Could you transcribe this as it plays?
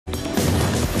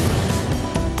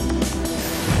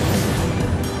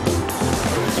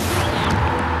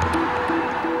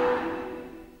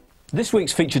This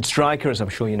week's featured striker, as I'm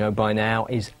sure you know by now,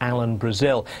 is Alan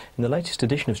Brazil. In the latest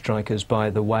edition of Strikers, by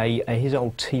the way, his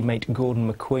old teammate Gordon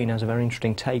McQueen has a very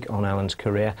interesting take on Alan's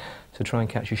career, so try and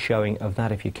catch a showing of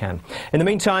that if you can. In the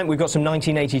meantime, we've got some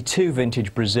 1982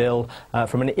 vintage Brazil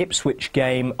from an Ipswich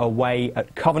game away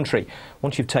at Coventry.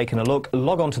 Once you've taken a look,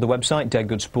 log on to the website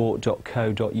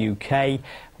deadgoodsport.co.uk,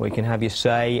 where you can have your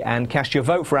say and cast your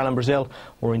vote for Alan Brazil,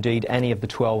 or indeed any of the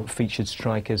 12 featured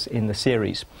strikers in the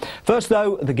series. First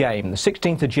though, the game, the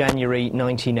 16th of January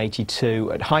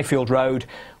 1982 at Highfield Road,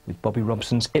 with Bobby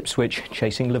Robson's Ipswich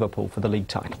chasing Liverpool for the league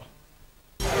title.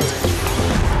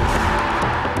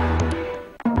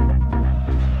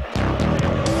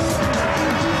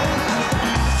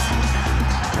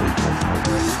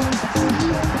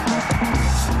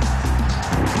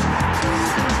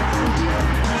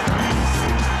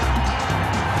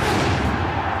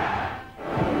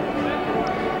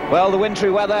 Well, the wintry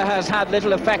weather has had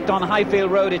little effect on Highfield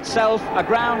Road itself, a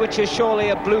ground which is surely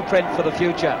a blueprint for the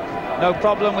future. No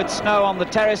problem with snow on the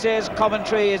terraces.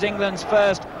 Coventry is England's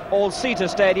first all-seater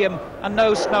stadium, and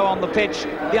no snow on the pitch.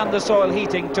 The undersoil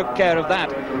heating took care of that.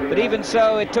 But even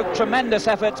so, it took tremendous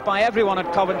efforts by everyone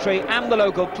at Coventry and the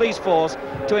local police force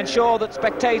to ensure that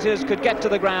spectators could get to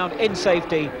the ground in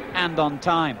safety and on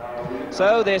time.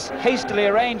 So this hastily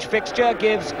arranged fixture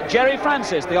gives Gerry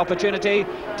Francis the opportunity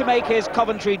to make his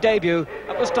Coventry debut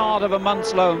at the start of a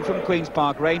month's loan from Queen's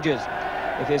Park Rangers.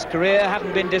 If his career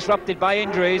hadn't been disrupted by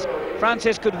injuries,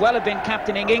 Francis could well have been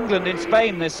captaining England in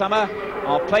Spain this summer,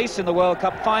 our place in the World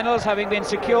Cup finals having been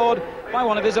secured by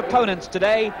one of his opponents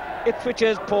today,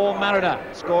 Ipswich's Paul Mariner,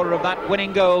 scorer of that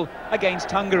winning goal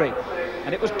against Hungary.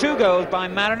 And it was 2 goals by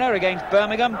Mariner against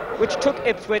Birmingham, which took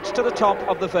Ipswich to the top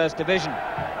of the First Division.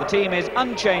 The team is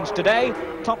unchanged today,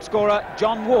 top scorer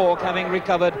John Walk having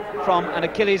recovered from an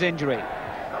Achilles injury.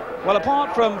 Well,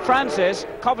 apart from Francis,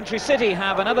 Coventry City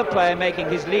have another player making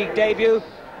his league debut,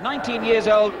 19 years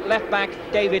old left-back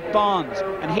David Barnes,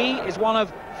 and he is one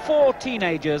of 4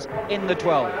 teenagers in the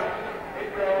 12.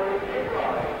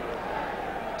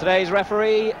 Today's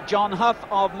referee, John Huff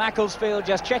of Macclesfield,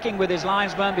 just checking with his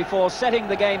linesman before setting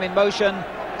the game in motion.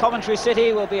 Coventry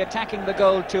City will be attacking the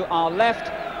goal to our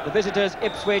left. The visitors,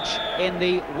 Ipswich, in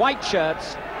the white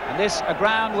shirts. And this, a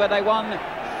ground where they won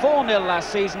 4-0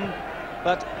 last season,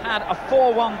 but had a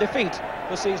 4-1 defeat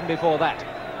the season before that.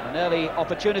 An early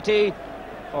opportunity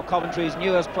for Coventry's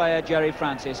newest player, Gerry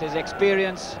Francis. His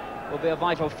experience will be a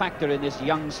vital factor in this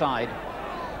young side.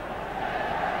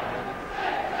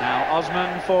 Now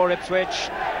Osman for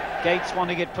Ipswich. Gates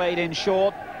wanting it played in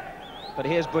short, but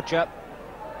here's Butcher.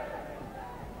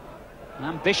 An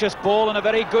ambitious ball and a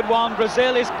very good one.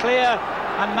 Brazil is clear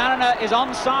and Mariner is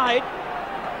onside.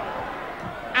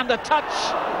 And the touch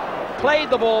played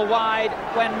the ball wide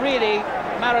when really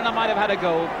Mariner might have had a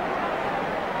goal.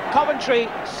 Coventry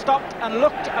stopped and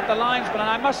looked at the linesman, and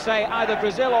I must say either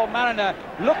Brazil or Mariner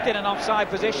looked in an offside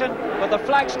position, but the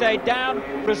flag stayed down.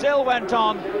 Brazil went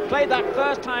on, played that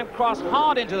first time cross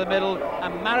hard into the middle,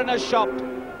 and Mariner's shot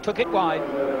took it wide.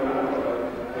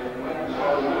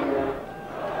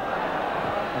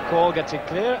 McCall gets it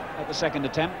clear at the second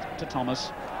attempt to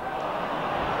Thomas.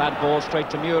 Bad ball straight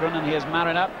to Muren, and here's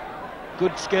Mariner.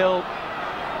 Good skill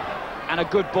and a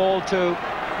good ball to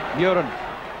Muren.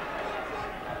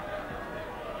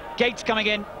 Gates coming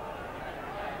in,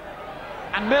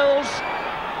 and Mills.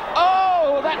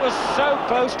 Oh, that was so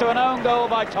close to an own goal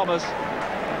by Thomas.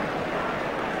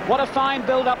 What a fine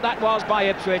build-up that was by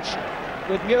Ipswich,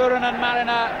 with Muren and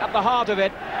Mariner at the heart of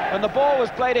it. When the ball was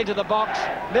played into the box,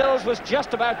 Mills was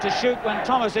just about to shoot when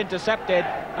Thomas intercepted,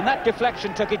 and that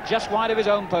deflection took it just wide of his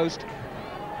own post.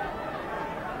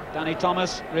 Danny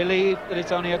Thomas relieved that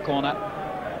it's only a corner.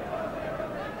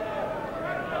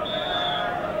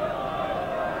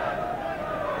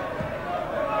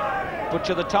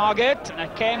 Butcher the target, and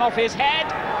it came off his head,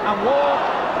 and Walk,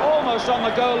 almost on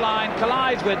the goal line,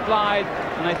 collides with Blythe,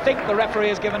 and I think the referee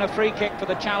has given a free kick for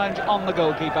the challenge on the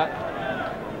goalkeeper.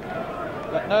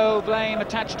 But no blame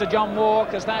attached to John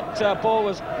Walk, as that ball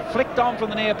was flicked on from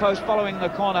the near post following the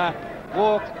corner.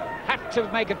 Walk had to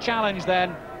make a challenge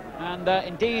then, and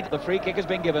indeed the free kick has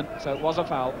been given, so it was a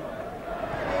foul.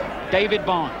 David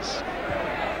Barnes.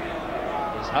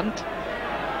 Here's Hunt.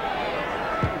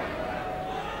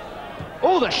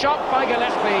 Oh, the shot by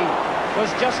Gillespie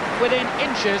was just within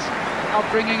inches of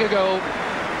bringing a goal.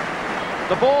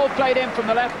 The ball played in from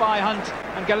the left by Hunt,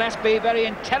 and Gillespie very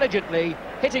intelligently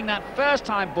hitting that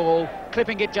first-time ball,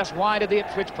 clipping it just wide of the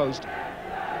Ipswich post.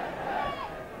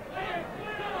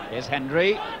 Here's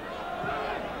Hendry.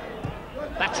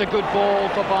 That's a good ball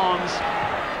for Barnes.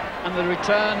 And the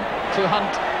return to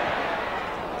Hunt.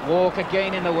 Walk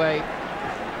again in the way.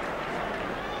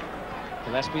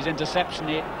 Gillespie's interception,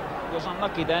 it was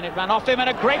unlucky then, it ran off him, and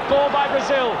a great ball by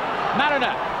Brazil.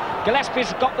 Mariner.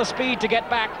 Gillespie's got the speed to get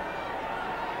back.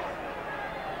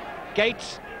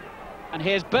 Gates, and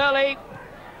here's Burley.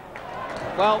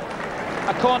 Well,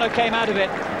 a corner came out of it,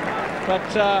 but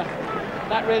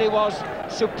that really was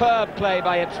superb play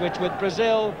by Ipswich, with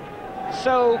Brazil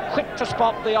so quick to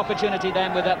spot the opportunity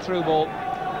then with that through ball.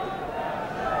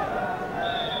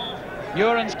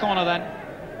 Muren's corner then.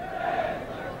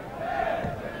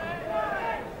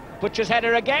 Butcher's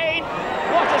header again.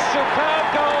 What a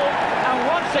superb goal. And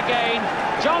once again,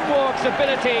 John Walk's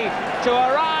ability to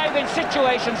arrive in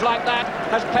situations like that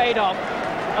has paid off.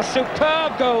 A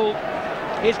superb goal,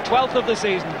 his 12th of the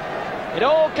season. It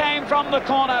all came from the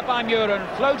corner by Muren,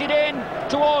 floated in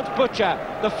towards Butcher,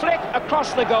 the flick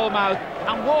across the goal mouth,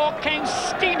 and Walk came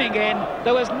steaming in.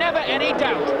 There was never any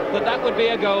doubt that that would be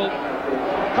a goal.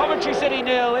 Coventry City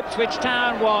 0, Ipswich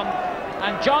Town 1,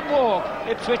 and John Walk,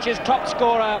 Ipswich's top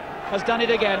scorer, has done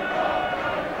it again.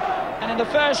 And in the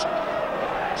first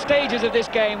stages of this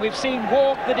game, we've seen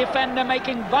Walk, the defender,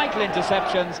 making vital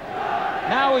interceptions.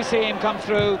 Now we see him come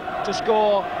through to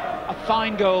score a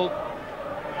fine goal.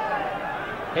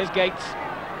 Here's Gates.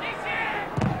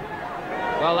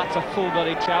 Well, that's a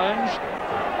full-blooded challenge.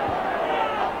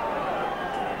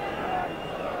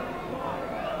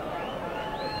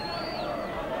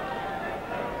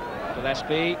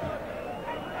 Gillespie.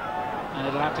 And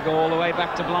it'll have to go all the way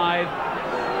back to Blythe.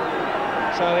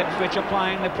 So Ipswich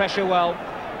applying the pressure well.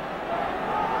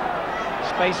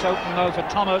 Space open though for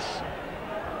Thomas.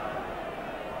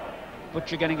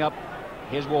 Butcher getting up.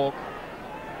 Here's Walk.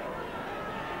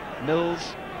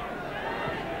 Mills.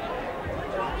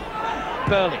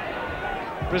 Burley.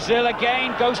 Brazil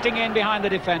again ghosting in behind the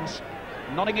defence.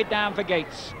 Nodding it down for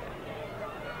Gates.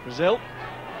 Brazil.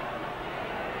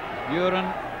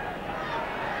 Muren.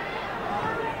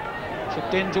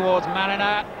 Chipped in towards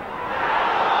Mariner.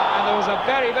 And there was a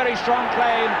very, very strong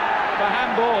claim for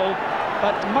handball,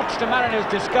 but much to Mariner's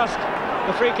disgust,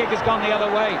 the free kick has gone the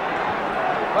other way.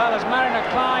 Well, as Mariner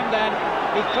climbed then,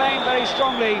 he claimed very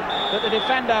strongly that the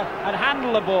defender had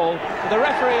handled the ball. The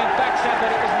referee, in fact, said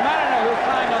that it was Mariner who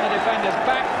climbed on the defender's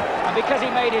back, and because he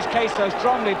made his case so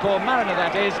strongly, Paul Mariner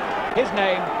that is, his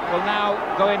name will now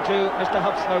go into Mr.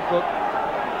 Huff's notebook.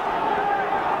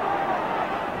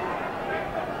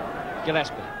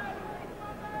 Gillespie.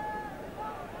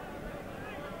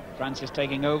 Francis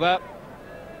taking over.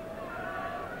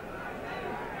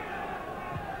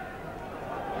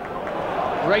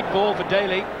 Great ball for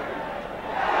Daly.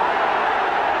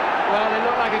 Well, it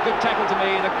looked like a good tackle to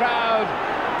me. The crowd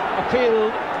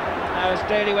appealed as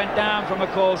Daly went down from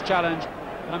McCall's challenge,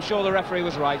 and I'm sure the referee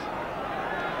was right.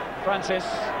 Francis.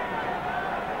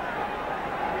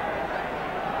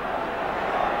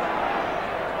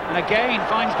 And again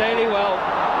finds Daly well.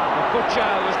 The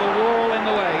Butcher was the wall in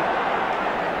the way.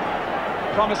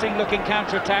 Promising looking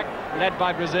counter-attack led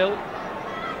by Brazil,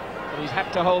 but he's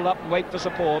had to hold up and wait for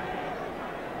support.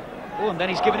 Oh, and then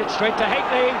he's given it straight to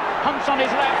Hateley. Hunt's on his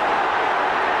left.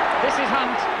 This is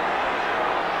Hunt.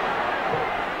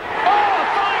 Oh, a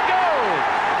fine goal!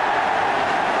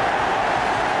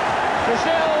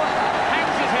 Brazil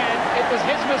hangs his head. It was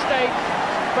his mistake,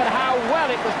 but how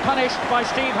well it was punished by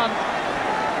Steve Hunt.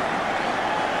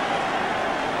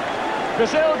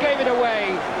 Brazil gave it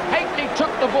away. Hateley took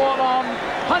the ball on.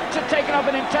 Hunt had taken up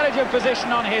an intelligent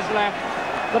position on his left.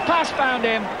 The pass found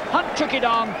him. Hunt took it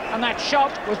on, and that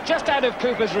shot was just out of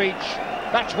Cooper's reach.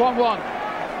 That's 1-1.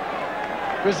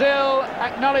 Brazil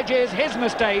acknowledges his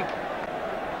mistake,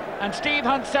 and Steve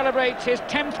Hunt celebrates his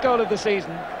 10th goal of the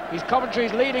season. He's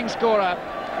Coventry's leading scorer.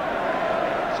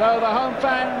 So the home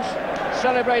fans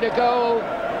celebrate a goal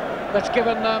that's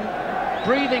given them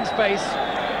breathing space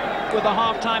with the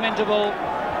half-time interval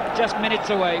just minutes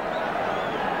away.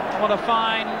 What a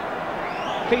fine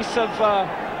piece of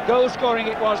goal scoring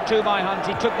it was too by Hunt.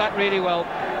 He took that really well.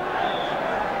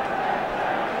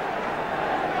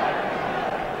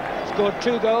 Scored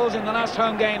 2 goals in the last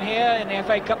home game here in the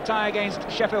FA Cup tie against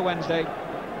Sheffield Wednesday.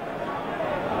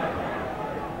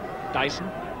 Dyson.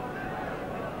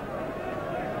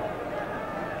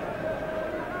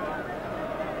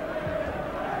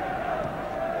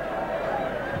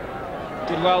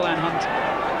 Did well then, Hunt.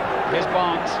 Here's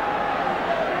Barnes.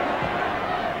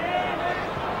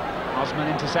 Osman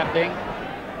intercepting.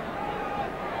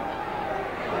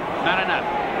 Mariner.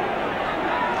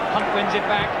 Hunt wins it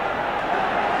back.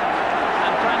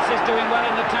 And Francis doing well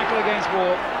in the tackle against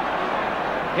Walk.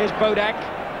 Here's Bodak.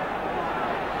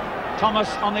 Thomas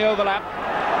on the overlap.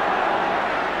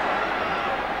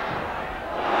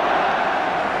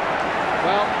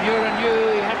 Well, Muren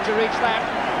knew he had to reach that.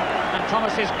 And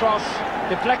Thomas's cross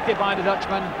deflected by the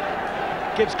Dutchman,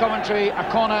 gives Coventry a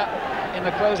corner in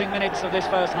the closing minutes of this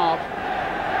first half.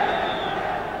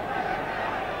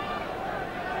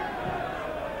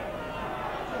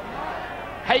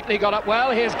 Hateley got up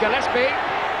well. Here's Gillespie.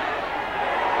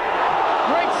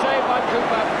 Great save by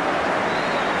Cooper.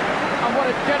 And what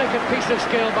a delicate piece of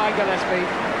skill by Gillespie.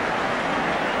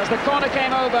 As the corner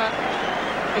came over,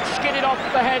 it skidded off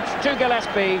the heads to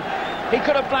Gillespie. He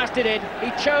could have blasted it.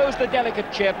 He chose the delicate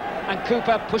chip, and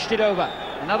Cooper pushed it over.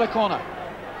 Another corner.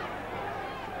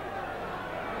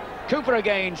 Cooper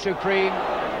again, supreme.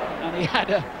 And he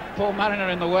had Paul Mariner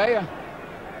in the way.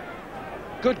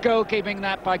 Good goalkeeping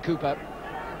that by Cooper.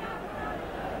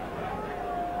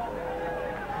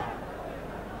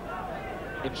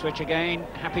 Ipswich again,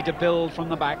 happy to build from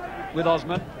the back with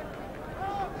Osman.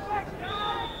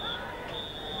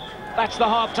 That's the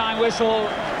half-time whistle,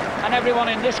 and everyone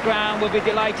in this ground will be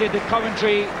delighted that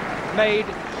Coventry made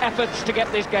efforts to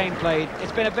get this game played.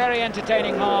 It's been a very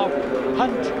entertaining half.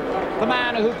 Hunt, the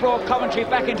man who brought Coventry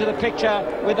back into the picture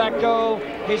with that goal,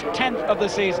 his 10th of the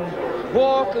season.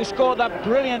 Walk, who scored that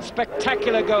brilliant,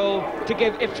 spectacular goal to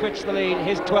give Ipswich the lead,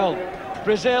 his 12th.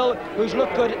 Brazil, who's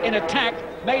looked good in attack,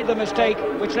 made the mistake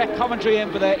which let Coventry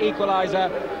in for their equaliser.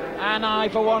 And I,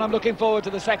 for one, am looking forward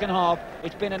to the second half.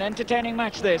 It's been an entertaining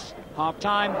match, this.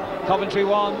 Half-time, Coventry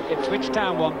 1, Ipswich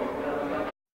Town 1.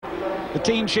 The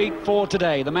team sheet for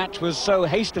today. The match was so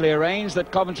hastily arranged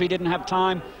that Coventry didn't have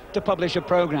time to publish a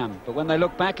programme. But when they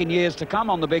look back in years to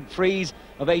come on the big freeze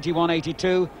of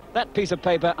 81-82, that piece of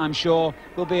paper, I'm sure,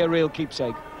 will be a real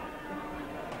keepsake.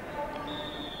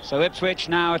 So Ipswich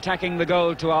now attacking the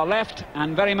goal to our left,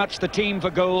 and very much the team for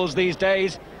goals these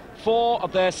days. 4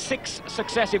 of their 6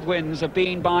 successive wins have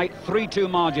been by 3-2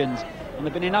 margins, and there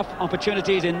have been enough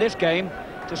opportunities in this game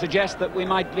to suggest that we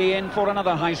might be in for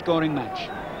another high-scoring match.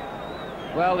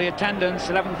 Well, the attendance,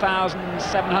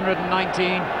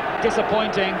 11,719,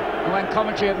 disappointing, and when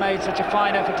Coventry have made such a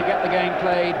fine effort to get the game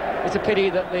played, it's a pity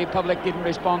that the public didn't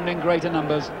respond in greater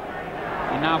numbers.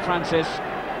 And now Francis.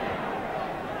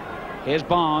 Here's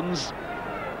Barnes.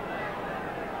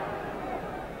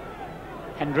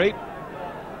 Hendry.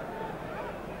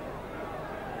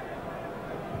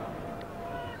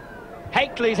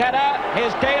 Hateley's header.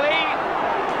 Here's Daly.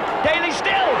 Daly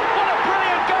still. What a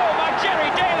brilliant goal by Jerry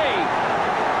Daly.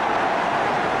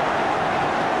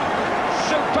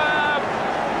 Superb.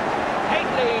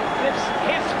 Hateley lifts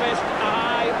his fist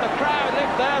high. The crowd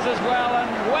lift theirs as well, and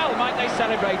well might they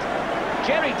celebrate.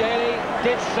 Jerry Daly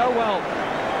did so well.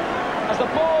 As the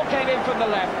ball came in from the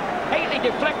left, Hateley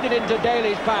deflected into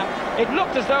Daly's path. It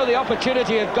looked as though the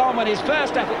opportunity had gone when his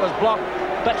first effort was blocked,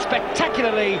 but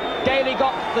spectacularly, Daly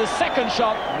got the second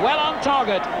shot well on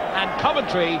target, and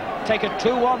Coventry take a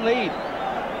 2-1 lead.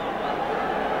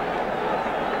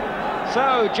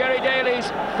 So, Jerry Daly's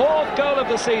 4th goal of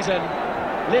the season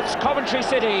lifts Coventry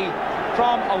City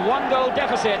from a 1-goal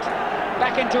deficit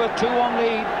back into a 2-1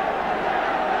 lead.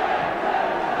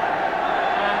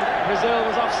 Brazil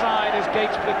was offside as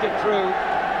Gates flicked it through.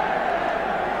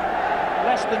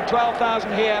 Less than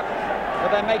 12,000 here,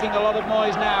 but they're making a lot of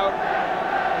noise now.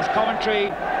 As Coventry,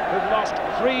 who've lost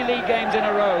 3 league games in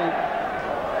a row,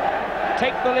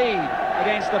 take the lead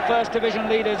against the First Division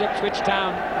leaders Ipswich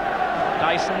Town.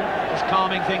 Dyson is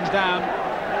calming things down.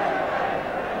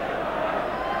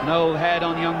 An old head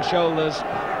on young shoulders.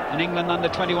 An England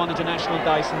under-21 international,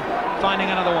 Dyson. Finding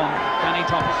another one, Danny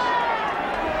Thomas.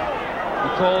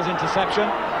 McCall's interception.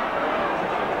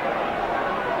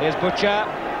 Here's Butcher.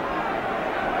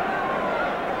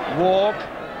 Walk.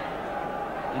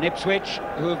 And Ipswich,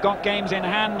 who have got games in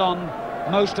hand on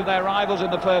most of their rivals in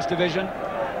the First Division,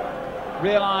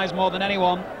 realise more than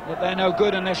anyone that they're no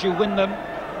good unless you win them.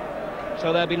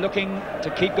 So they'll be looking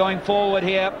to keep going forward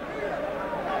here.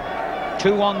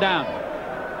 2-1 down.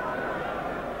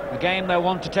 A game they'll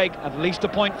want to take at least a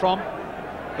point from.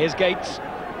 Here's Gates.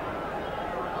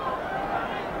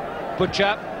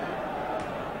 Butcher.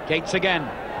 Gates again.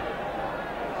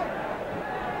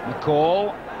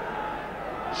 McCall.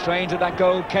 Strange that that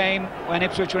goal came when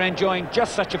Ipswich were enjoying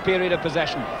just such a period of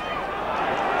possession.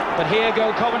 But here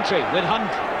go Coventry with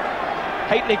Hunt.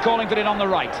 Hateley calling for it on the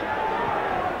right.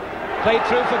 Played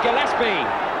through for Gillespie.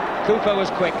 Cooper was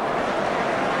quick.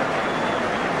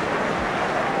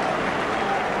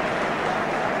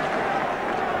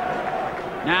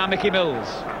 Now Mickey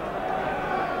Mills.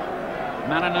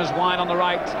 Mariner's wide on the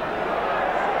right.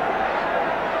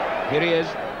 Here he is.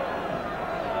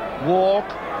 Walk.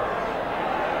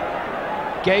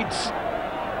 Gates.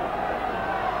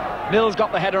 Mills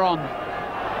got the header on.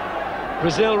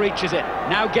 Brazil reaches it.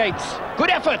 Now Gates. Good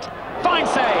effort. Fine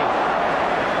save.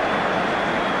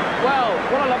 Well,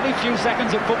 what a lovely few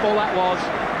seconds of football that was.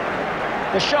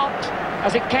 The shot,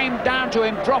 as it came down to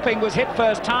him dropping, was hit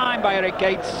first time by Eric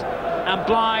Gates, and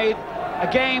Blythe,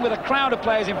 again with a crowd of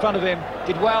players in front of him,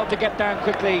 did well to get down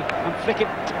quickly and flick it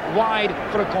wide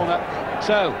for a corner.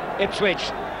 So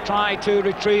Ipswich try to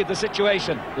retrieve the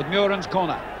situation with Muren's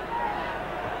corner.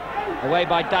 Away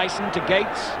by Dyson to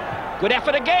Gates. Good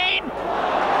effort again!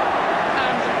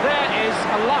 And there is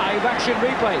a live action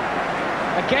replay.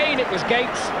 Again it was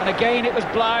Gates, and again it was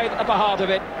Blythe at the heart of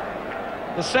it.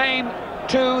 The same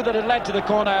two that had led to the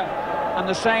corner, and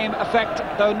the same effect,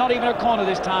 though not even a corner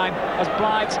this time, as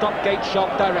Blythe stopped Gates'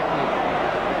 shot directly.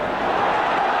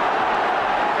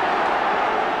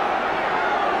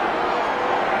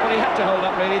 Well, he had to hold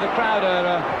up, really. The crowd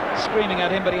are screaming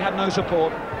at him, but he had no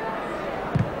support.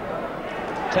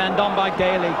 Turned on by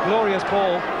Daly. Glorious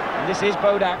ball. And this is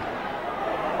Bodak.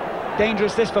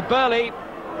 Dangerous this for Burley.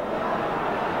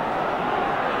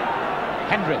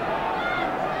 Hendry.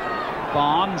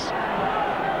 Barnes.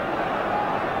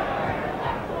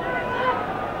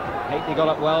 Haley got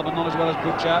up well, but not as well as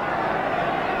Butcher.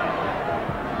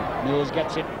 Mills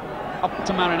gets it up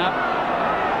to Mariner.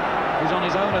 He's on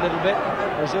his own a little bit.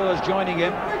 Brazil is joining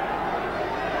him.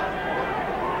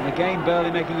 And again,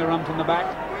 Burley making a run from the back.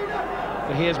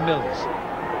 But here's Mills.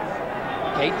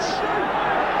 Gates.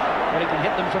 Well, he can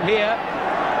hit them from here.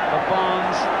 But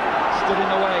Barnes stood in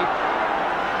the way.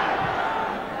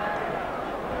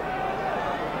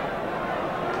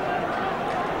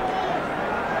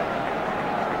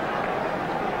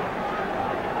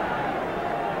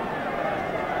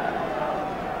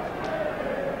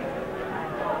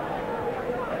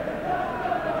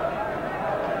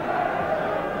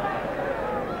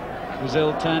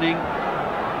 Brazil turning.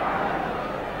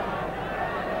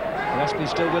 Gillespie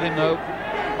still with him though.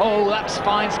 Oh, that's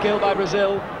fine skill by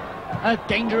Brazil. A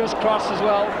dangerous cross as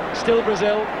well. Still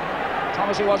Brazil.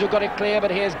 Thomas it was who got it clear,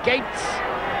 but here's Gates.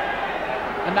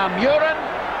 And now Muren.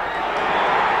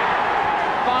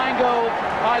 Fine goal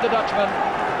by the Dutchman.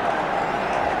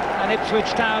 And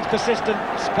Ipswich Town's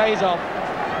persistence pays off.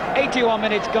 81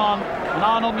 minutes gone, and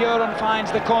Arnold Muren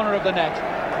finds the corner of the net.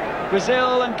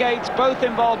 Brazil and Gates both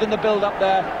involved in the build-up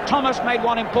there. Thomas made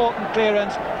one important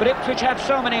clearance, but Ipswich had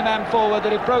so many men forward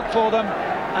that it broke for them,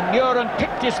 and Muren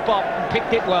picked his spot and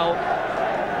picked it well.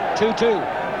 2-2.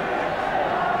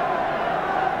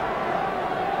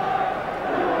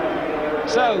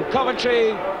 So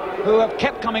Coventry, who have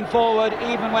kept coming forward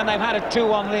even when they've had a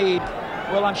 2-1 lead,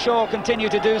 will I'm sure continue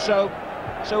to do so.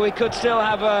 So we could still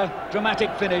have a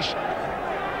dramatic finish.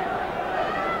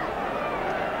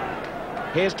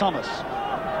 Here's Thomas.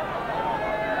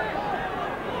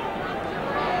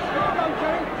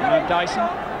 Now Dyson.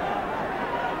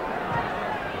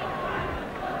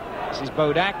 This is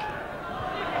Bodak.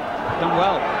 Done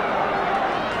well.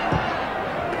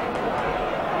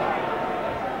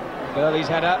 Burley's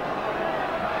header.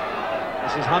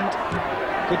 This is Hunt.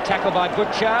 Good tackle by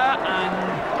Butcher,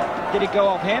 and did it go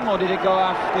off him or did it go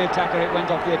off the attacker? It went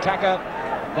off the attacker.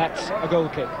 That's a goal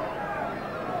kick.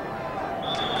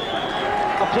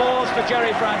 Applause for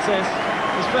Jerry Francis.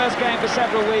 His first game for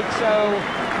several weeks, so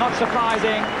not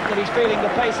surprising that he's feeling the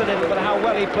pace a little, but how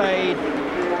well he played.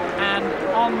 And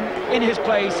in his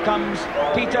place comes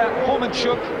Peter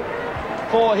Hormanchuk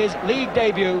for his league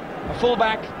debut, a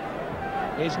fullback.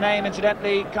 His name,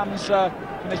 incidentally, comes from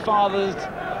his father's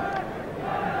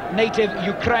native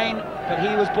Ukraine, but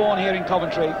he was born here in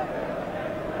Coventry.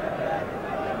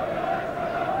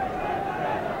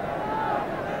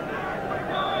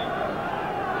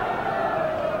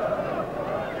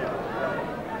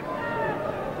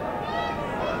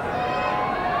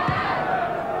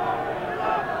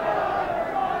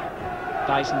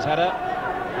 Dyson's header.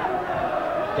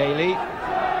 Daly.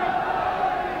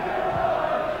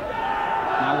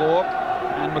 Now Walk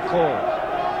and McCall.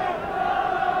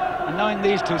 And knowing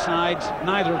these two sides,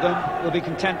 neither of them will be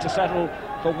content to settle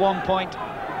for 1 point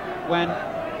when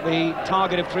the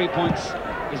target of 3 points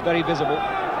is very visible.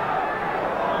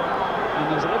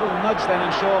 And there's a little nudge then,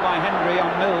 I'm sure, by Hendry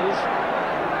on Mills,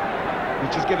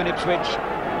 which has given Ipswich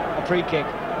a free kick.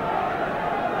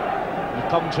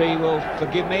 Coventry will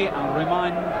forgive me. I'll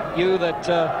remind you that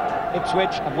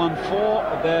Ipswich have won 4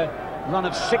 of their run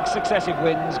of 6 successive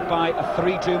wins by a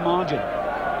 3-2 margin.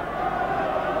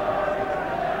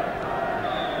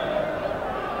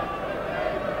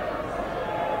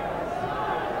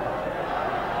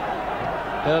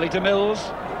 Early to Mills.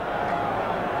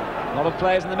 A lot of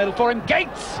players in the middle for him.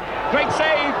 Gates! Great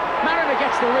save! Mariner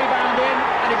gets the rebound in,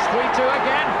 and it's 3-2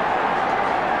 again.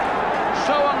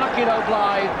 So unlucky though,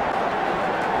 Blythe.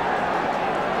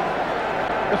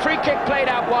 The free kick played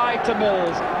out wide to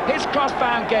Mills. His cross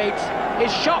found Gates.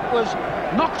 His shot was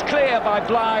knocked clear by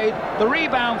Blythe. The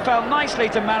rebound fell nicely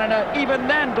to Mariner. Even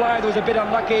then, Blythe was a bit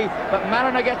unlucky, but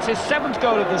Mariner gets his 7th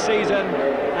goal of the season,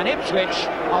 and Ipswich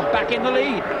are back in the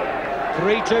lead.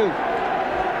 3-2.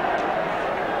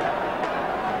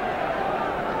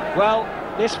 Well,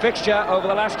 this fixture over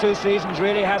the last 2 seasons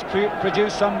really has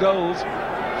produced some goals.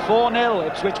 4-0,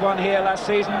 Ipswich won here last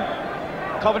season.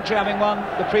 Coventry having won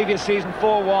the previous season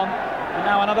 4-1, and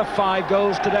now another 5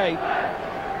 goals today.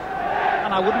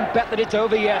 And I wouldn't bet that it's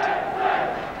over yet.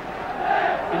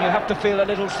 And you have to feel a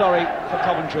little sorry for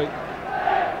Coventry.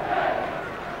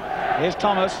 Here's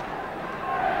Thomas.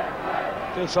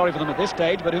 Feel sorry for them at this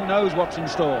stage, but who knows what's in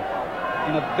store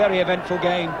in a very eventful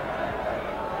game.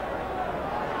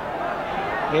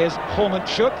 Here's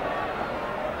Horman-Shook.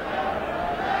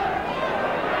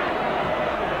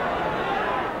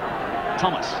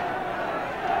 Thomas.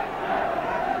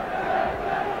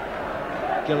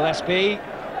 Gillespie.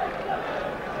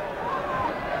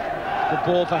 Good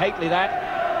ball for Haitley,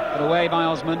 that. Put away by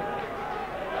Osman.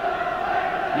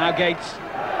 Now Gates.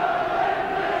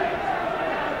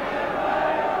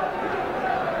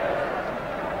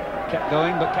 Kept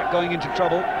going, but kept going into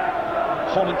trouble.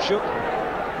 Horman-Shook.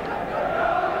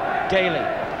 Daly.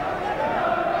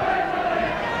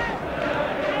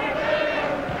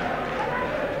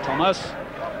 Thomas.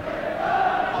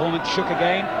 Horman-Shook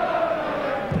again.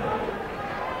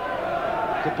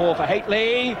 Good ball for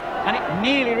Haitley, and it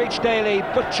nearly reached Daly.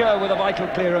 Butcher with a vital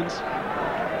clearance.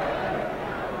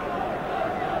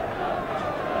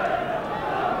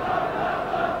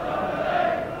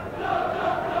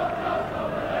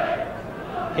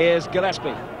 Here's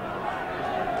Gillespie.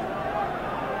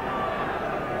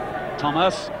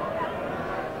 Thomas.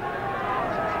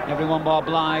 Everyone bar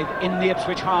Blythe in the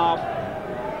Ipswich half.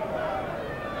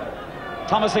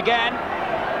 Thomas again.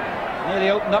 Nearly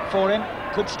opened up for him.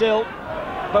 Could still.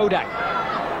 Bodak.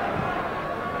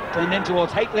 Turned in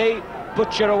towards Haitley.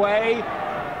 Butcher away.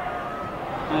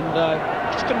 And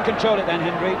just couldn't control it then,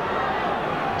 Hendry.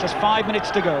 Just 5 minutes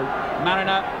to go.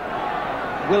 Mariner.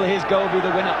 Will his goal be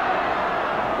the winner?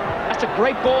 That's a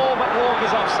great ball, but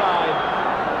Walker's offside.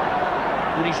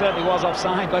 And he certainly was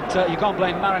offside, but you can't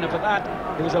blame Mariner for that.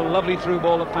 It was a lovely through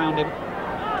ball that found him.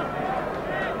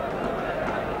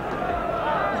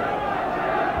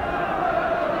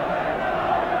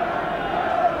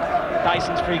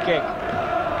 Dyson's free kick.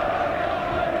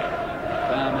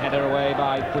 Firm header away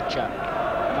by Butcher.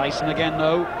 Dyson again,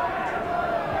 though.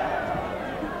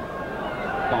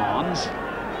 Barnes.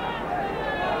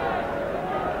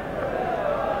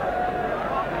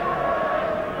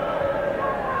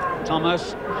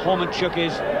 Thomas. Horman-Shook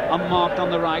is unmarked on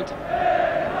the right.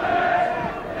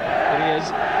 There he is.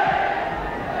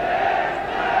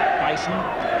 Dyson.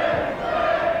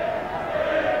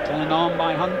 Turned on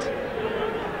by Hunt.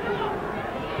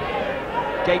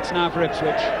 Gates now for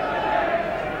Ipswich.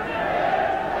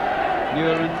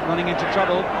 Muir running into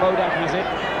trouble. Bodak has it.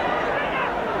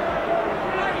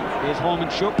 Here's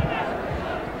Horman-Shook.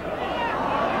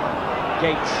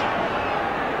 Gates.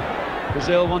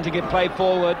 Brazil wanting it played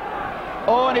forward.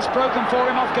 Oh, and it's broken for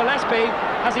him off Gillespie.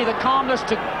 Has he the calmness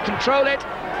to control it?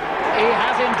 He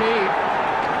has indeed.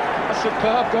 A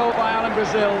superb goal by Alan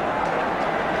Brazil.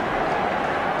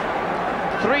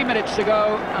 3 minutes to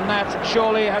go, and that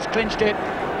surely has clinched it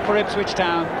for Ipswich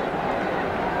Town.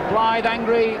 Blythe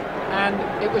angry,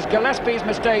 and it was Gillespie's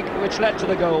mistake which led to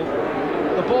the goal.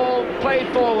 The ball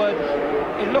played forward.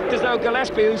 It looked as though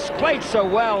Gillespie, who's played so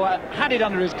well, had it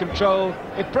under his control.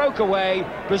 It broke away.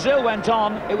 Brazil went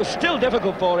on. It was still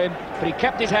difficult for him, but he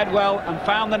kept his head well and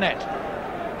found the net.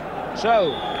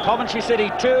 So, Coventry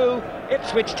City 2,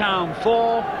 Ipswich Town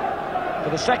 4. For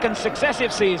the second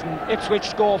successive season, Ipswich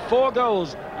score 4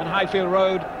 goals at Highfield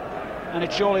Road, and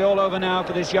it's surely all over now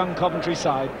for this young Coventry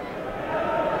side.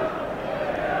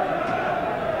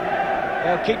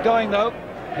 They'll keep going, though.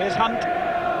 Here's Hunt.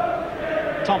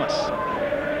 Thomas.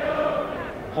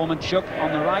 Horman-Shook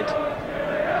on the right.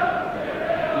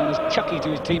 Known as Chucky to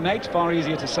his teammates, far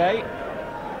easier to say.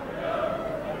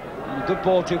 And a good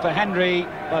ball too for Henry,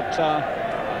 but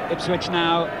Ipswich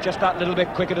now just that little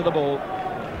bit quicker to the ball.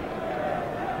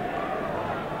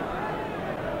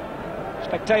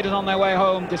 Spectators on their way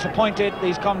home, disappointed,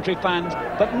 these Coventry fans,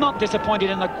 but not disappointed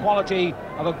in the quality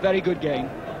of a very good game.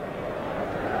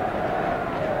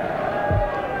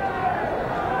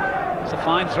 It's a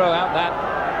fine throw out that,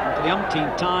 and for the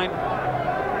umpteenth time.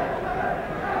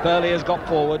 Burley has got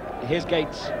forward. Here's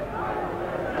Gates.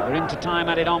 We're into time,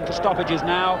 added on for stoppages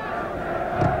now.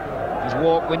 His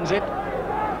walk wins it.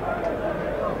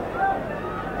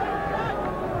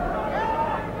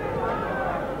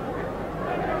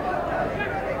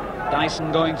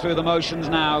 Dyson going through the motions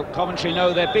now. Coventry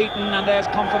know they're beaten, and there's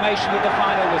confirmation with the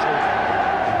final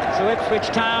whistle. So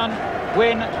Ipswich Town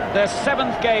win their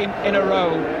 7th game in a row,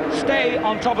 stay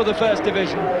on top of the First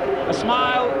Division. A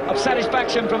smile of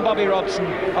satisfaction from Bobby Robson,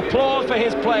 applause for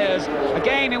his players, a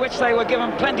game in which they were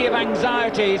given plenty of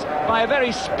anxieties by a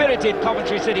very spirited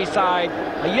Coventry City side,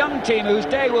 a young team whose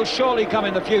day will surely come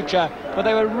in the future, but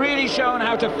they were really shown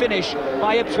how to finish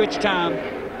by Ipswich Town,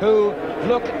 who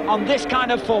look on this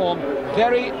kind of form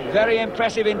very, very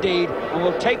impressive indeed, and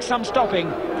will take some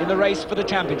stopping in the race for the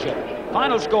championship.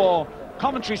 Final score,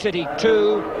 Coventry City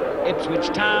 2, Ipswich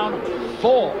Town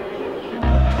 4.